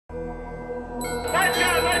लोग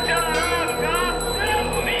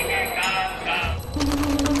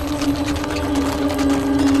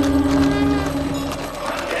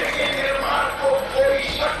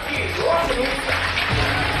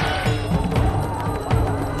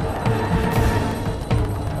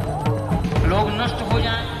नष्ट हो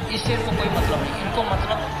जाएं, इससे इनको कोई मतलब नहीं। इनको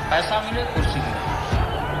मतलब पैसा मिले, कुर्सी मिले।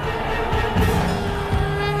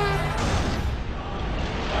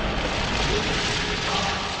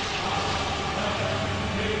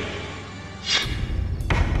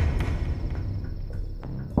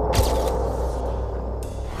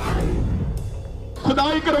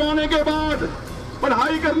 खुदाई करवाने के बाद,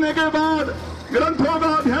 पढ़ाई करने के बाद, ग्रंथों का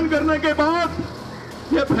अध्ययन करने के बाद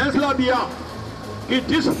यह फैसला दिया कि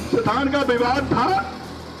जिस स्थान का विवाद था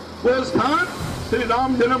वो स्थान श्री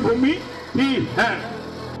राम जन्मभूमि ही है।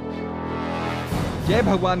 Jai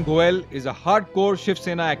Bhagwan Goyal is a hardcore Shiv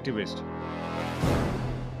Sena activist.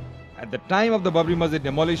 At the time of the Babri Masjid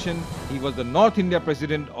demolition, he was the North India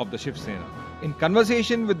president of the Shiv Sena. In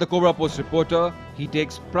conversation with the Cobra Post reporter, he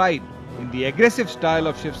takes pride in the aggressive style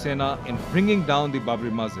of Shiv Sena in bringing down the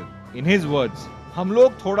Babri Masjid. In his words, हम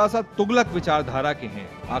लोग थोड़ा सा तुगलक विचारधारा के हैं,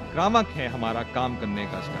 आक्रामक है हमारा काम करने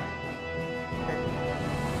का स्टाइल।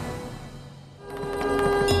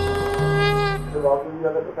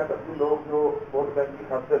 लोग जो वोट बैंक की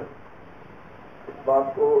खातिर इस बात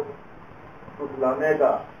को सुधलाने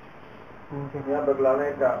का या बदलाने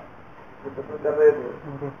का प्रयत्न कर रहे थे,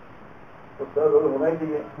 तो सर होना ही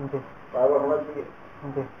चाहिए, बार होना चाहिए।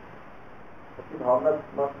 उसकी भावना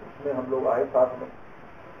में हम लोग आए साथ में,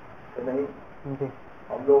 तो नहीं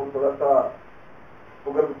हम लोग थोड़ा सा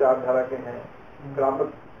उग्र विचारधारा के हैं, आक्रामक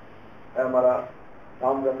है हमारा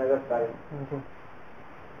काम करने का स्टाइल।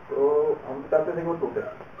 तो हम चाहते थे कि वो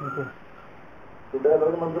टूटेगा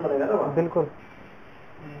तो मंत्र बनेगा ना वहाँ। बिल्कुल।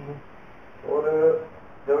 और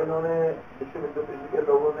जब इन्होंने विश्व के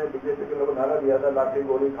लोगों ने, बीजेपी के लोगों ने नारा दिया था लाठी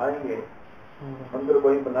गोली खाएंगे, मंदिर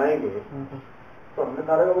वही बनाएंगे, तो हमने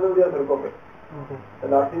नारे का बदल दिया सड़कों पे,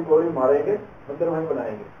 लाठी गोली मारेंगे, मंदिर वहीं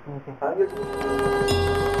बनाएंगे, खाएंगे।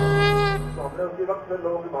 तो हमने उसी वक्त से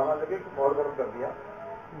लोगों की भावना लेके मोड़ गर्म कर दिया,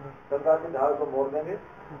 सरकार की ढाल को मोड़ देंगे,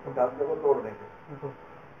 ढांचे को तोड़ देंगे।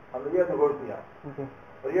 हमने ये घोष दिया,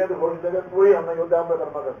 और ये घोष देकर पूरी हमने योद्धा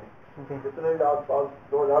परिक्रमा कर दी। जितने आसपास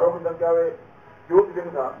 2000 की संख्या में यूथ विंग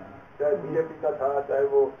था, चाहे बीजेपी का था, चाहे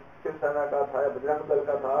वो शिवसेना का था, या बजरंग दल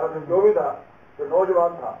का था, जो भी था, जो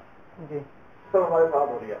नौजवान था, सब हमारे साथ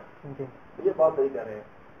हो गया। ये बात सही कह रहे हैं।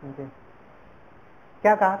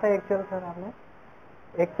 क्या कहा था एक्चुअल सर आपने?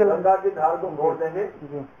 एक्चुअल गंगा की धार को मोड़ देंगे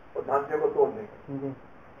और ढांचे को तोड़ देंगे,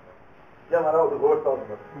 ये हमारा उद्घोष था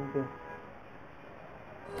उसमें।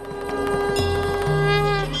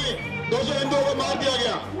 200 हिंदुओं को मार दिया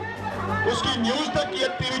गया, उसकी न्यूज तक ये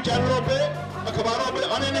टीवी चैनलों पे, अखबारों पे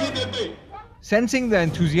आने नहीं देते। Sensing the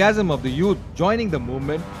enthusiasm of the youth joining the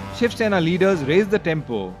movement, Shiv Sena leaders raised the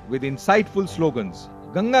tempo with insightful slogans.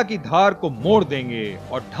 Ganga की धार को मोड़ देंगे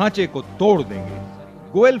और ढांचे को तोड़ देंगे.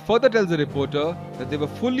 Goyal further tells the reporter that they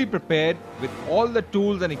were fully prepared with all the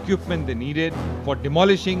tools and equipment they needed for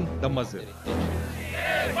demolishing the masjid.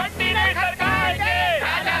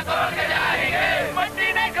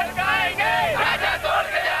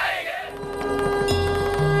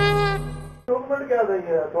 क्या थी,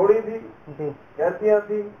 थोड़ी थी, कैसियाँ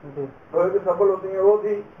थी, लोहे की सफल होती हैं वो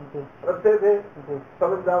थी, रस्ते थे, सब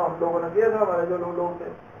इंतजाम हम लोगों ने किया था। हमारे जो लोग थे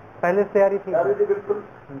पहले से तैयारी थी बिल्कुल।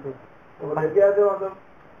 तो लेके आए थे वहाँ सब।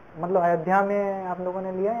 मतलब अयोध्या में आप लोगों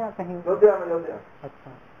ने लिया या कहीं? अयोध्या में। अच्छा,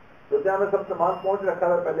 अयोध्या में सब सामान पहुँच रखा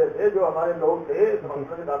था पहले से, जो हमारे लोग थे,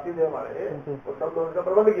 साथी थे हमारे, वो सब लोगों का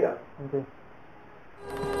प्रबंध किया।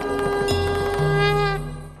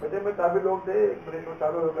 में काफी लोग थे,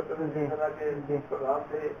 चालू करते थे, के प्रधान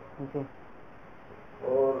थे,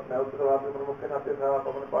 और मैं उस प्रमुख के नाते था,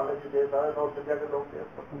 पवन पांडे जी थे, सारे नॉर्थ इंडिया के लोग थे।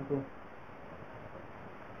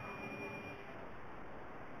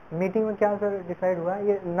 मीटिंग में क्या सर डिसाइड हुआ?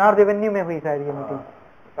 ये नॉर्थ एवेन्यू में हुई शायद ये मीटिंग।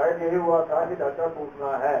 शायद यही हुआ था कि ढांचा टूटना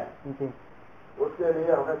है, उसके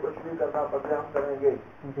लिए हमें कुछ भी करना पड़े हम करेंगे।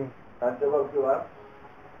 ढांचे पर उसके बाद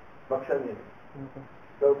बख्शेंगे,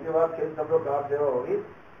 तो उसके बाद खेल सब लोग कार सेवा होगी,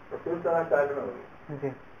 तो शिवसेना स्टाइल में होगी।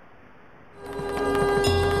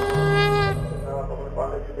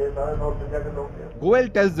 Goyal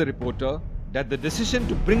tells the reporter that the decision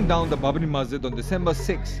to bring down the Babri Masjid on December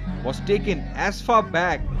 6 was taken as far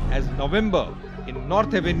back as November in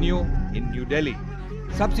North Avenue in New Delhi.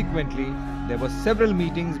 Subsequently, there were several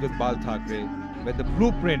meetings with Bal Thackeray where the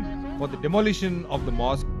blueprint for the demolition of the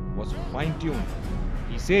mosque was fine-tuned.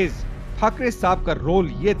 He says, Thackeray साहब का role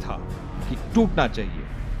ये था कि टूटना चाहिए,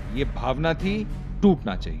 ये भावना थी,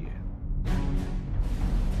 टूटना चाहिए।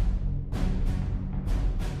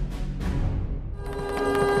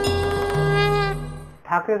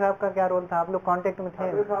 ठाकरे साहब का क्या रोल था, आप लोग कांटेक्ट में थे?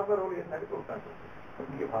 ठाकरे साहब का रोल ये था कि टूटना चाहिए,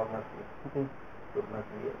 उनकी भावना थी जी टूटना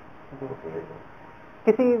चाहिए।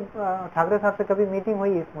 किसी ठाकरे साहब से कभी मीटिंग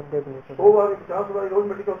हुई इस मुद्दे को लेकर? 2 बार 50 बार रोज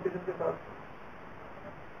मीटिंग कॉम्पिटिशन के साथ,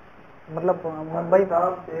 मतलब मुंबई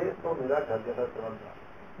साहब से तो मेरा घर जैसा संबंध था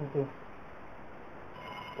जी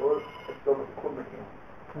और तो खूब मीटिंग।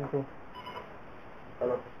 जी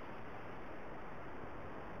हेलो,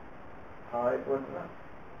 हाँ एक मिनट ना,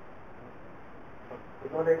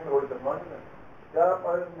 इन्होंने एक रोल करवा क्या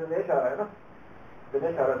दिनेश आ रहा है ना,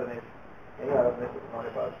 दिनेश आ रहा है, दिनेश नहीं आ रहा, दिनेश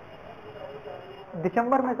हमारे पास।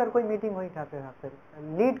 दिसंबर में सर कोई मीटिंग हुई ठाकरे साहब से?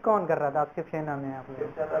 लीड कौन कर रहा था आप शिवसेना में? आप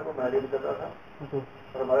शिवसेना को मैं लीड कर रहा था जी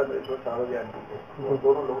और हमारे जो सारों थे वो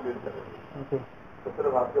दोनों लोग लीड कर रहे थे। जी तो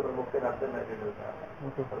सिर्फ आपके प्रमुख के नाते मैं लीडर था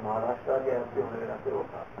और महाराष्ट्र के एमपी होने के नाते वो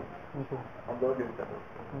था, जी हम दोनों लीड कर रहे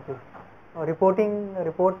थे। जी। और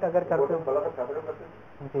रिपोर्ट अगर करते हो बड़ा सा ठाकरे करते थे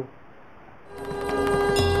जी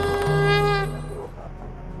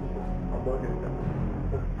हम दोनों लीड कर रहे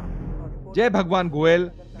थे। Jai Bhagwan Goyal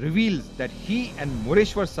reveals that he and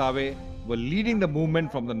Mureshwar Save were leading the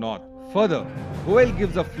movement from the north. Further, Goyal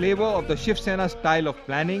gives a flavor of the Shiv Sena style of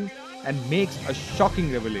planning and makes a shocking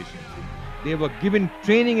revelation. They were given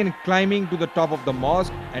training in climbing to the top of the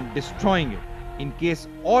mosque and destroying it. In case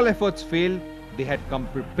all efforts failed, they had come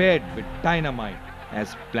prepared with dynamite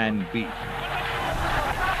as plan B.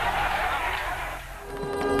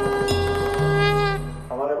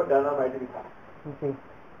 हमारे पास dynamite भी था, जी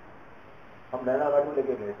हम dynamite में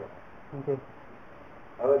लेके गए थे, जी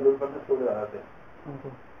अगर लूटपट में छोड़ रहे थे जी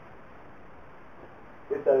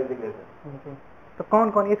इस तरह से गए थे। जी। तो कौन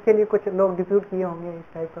कौन इसके लिए कुछ लोग डिप्यूट किए होंगे इस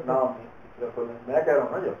टाइप का? नाम मैं कह रहा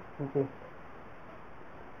हूँ ना, जो जी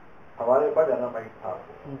हमारे पास डायनामाइट था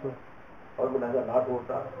जी और वो नजर ना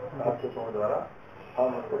टूटता, आपके द्वारा हम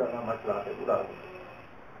उसको डायनामाइट चलाते उड़ा देते,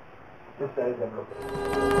 इस तरह से हम लोग।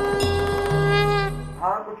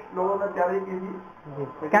 हाँ, कुछ लोगों ने तैयारी की थी जी।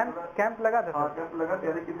 कैंप लगा था? हाँ, कैंप लगा,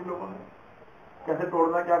 तैयारी की थी लोगों ने, कैसे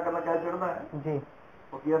तोड़ना, क्या करना, क्या चढ़ना है जी।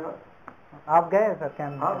 वो किया था। आप गए सर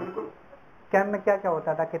कैंप में? हाँ बिल्कुल। कैंप में क्या क्या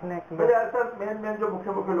होता था, कितने मेरे ऐसा मेन जो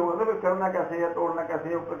मुख्य लोग होते हैं, करना कैसे है, तोड़ना कैसे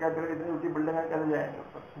है, ऊपर कैसे इतनी ऊंची बिल्डिंग है, कैसे जाएंगे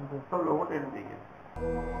ऊपर, सब लोगों को ट्रेनिंग दी गई।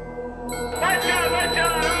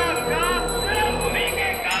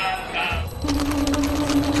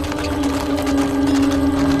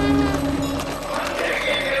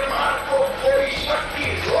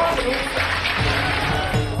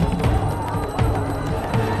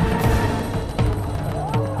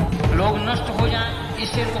 लोग नष्ट हो जाएं,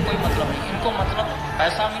 इससे इनको कोई मतलब नहीं, इनको मतलब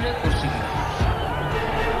पैसा मिले, कुर्सी मिले।